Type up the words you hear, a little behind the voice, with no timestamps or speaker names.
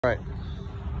Right. So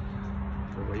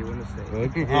what do you want to say?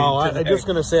 Okay. Oh, I'm just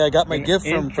going to say I got my gift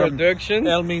from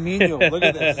El Menino. Look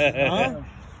at this. Huh?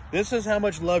 This is how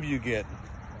much love you get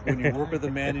when you work with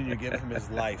a man and you give him his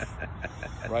life.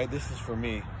 Right? This is for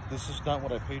me. This is not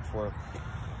what I paid for.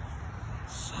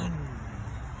 Son,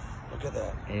 look at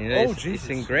that. Oh, Jesus.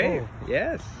 It's engraved. Oh.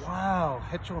 Yes. Wow.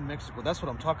 Hecho Mexico. That's what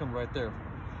I'm talking right there.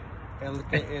 El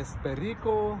que es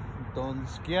perico, don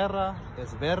quiera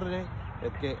es verde.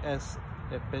 El que es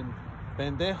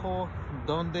pendejo,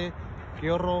 donde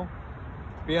piorro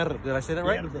pierde. Did I say that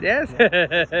right? Yes.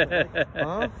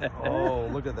 Huh? Oh,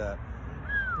 look at that.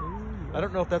 I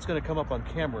don't know if that's going to come up on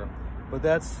camera, but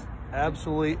that's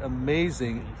absolutely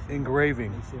amazing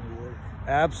engraving.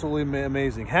 Absolutely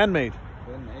amazing. Handmade.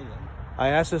 I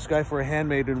asked this guy for a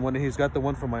handmade, and when he's got the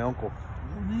one from my uncle.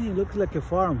 Oh man, it looks like a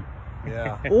farm.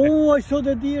 Yeah. Oh, I saw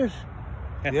the deers.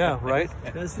 Yeah, right?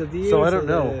 That's the deers. So I don't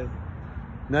know.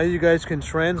 Now you guys can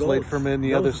translate from in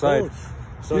the other side.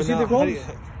 So you see the goats?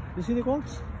 You see the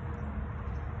goats?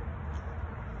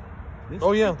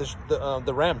 Oh yeah,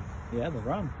 the ram. Yeah, the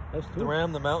ram. That's true. The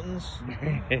ram, the mountains.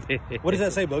 What does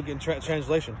that say, Bug, in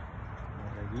translation?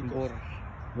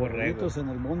 Borreguitos en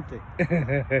el monte.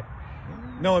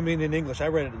 No, I mean in English. I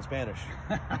read it in Spanish.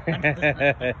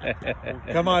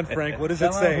 Come on, Frank. What does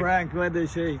it say? Come on, Frank. What does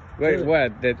it say? Wait,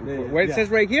 what? What it says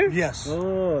right here? Yes.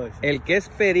 Oh, el que es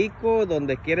perico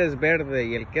donde quiera es verde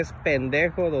y el que es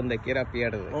pendejo donde quiera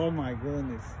pierde. Oh my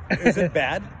goodness. Is it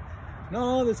bad?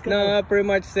 No, this kind No, pretty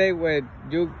much say what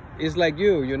you. It's like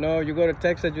you know, you go to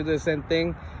Texas, you do the same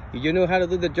thing. If you know how to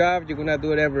do the job, you're gonna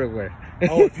do it everywhere.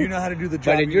 Oh, if you know how to do the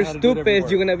job, but if you're stupid,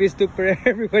 you're gonna be stupid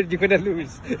everywhere. You're gonna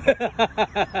lose.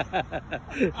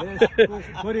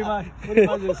 Pretty much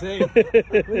the same.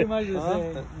 Pretty much the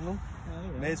same.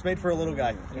 It's made for a little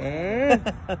guy.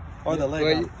 Or the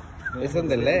leg. Well, it's on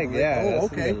the leg, yeah. Oh,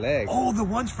 okay. The leg. Oh, the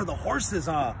ones for the horses,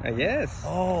 huh? Yes.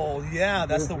 Oh, yeah,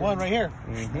 that's the one right here.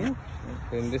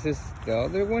 And this is the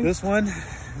other one. This one,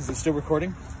 is it still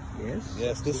recording? Yes.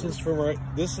 Yes, this is from,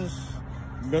 this is,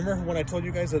 remember when I told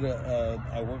you guys that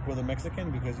I worked with a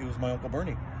Mexican because he was my Uncle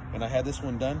Bernie, and I had this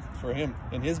one done for him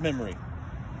in his memory.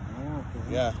 Oh,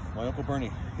 okay. Yeah, my Uncle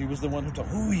Bernie. He was the one who told,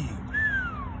 "Hooey,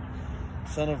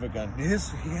 son of a gun." He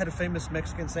had a famous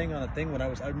Mexican saying on a thing when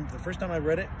the first time I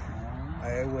read it,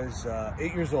 I was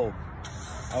 8 years old.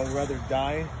 I would rather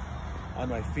die on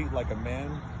my feet like a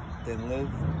man than live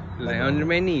like under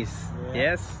my knees. Yeah.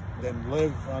 Yes. Than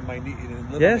live on my knees.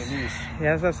 Yes. On my knees.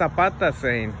 That's a Zapata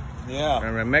saying. Yeah.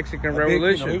 From the Mexican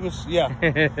Revolution. Big, he was,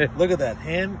 yeah. Look at that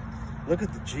hand. Look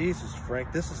at the Jesus,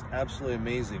 Frank. This is absolutely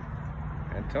amazing.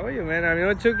 I told you, man. I mean,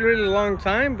 it took a really long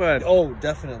time, but oh,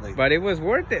 definitely. But it was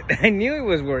worth it. I knew it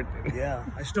was worth it. Yeah.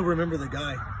 I still remember the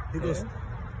guy. He goes,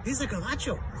 "He's a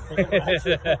Camacho." And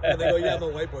they go, "Yeah, I'm a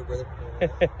white boy, brother."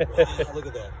 Wow, look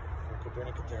at that.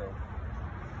 Bernie Cotero.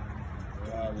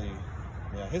 Golly.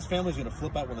 Yeah, his family's gonna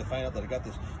flip out when they find out that I got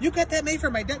this. You got that made for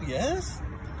my dad? Yes,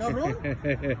 cabrón.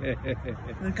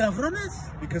 Cabrones?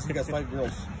 Because he got 5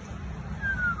 girls.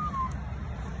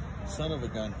 Son of a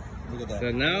gun. Look at that.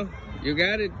 So now you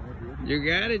got it. You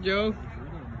got it, Joe.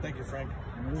 Thank you, Frank.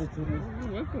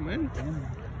 You're welcome, man.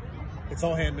 It's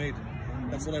all handmade.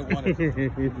 That's what I wanted.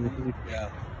 Yeah,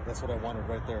 that's what I wanted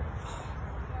right there.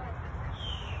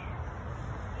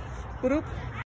 Boop.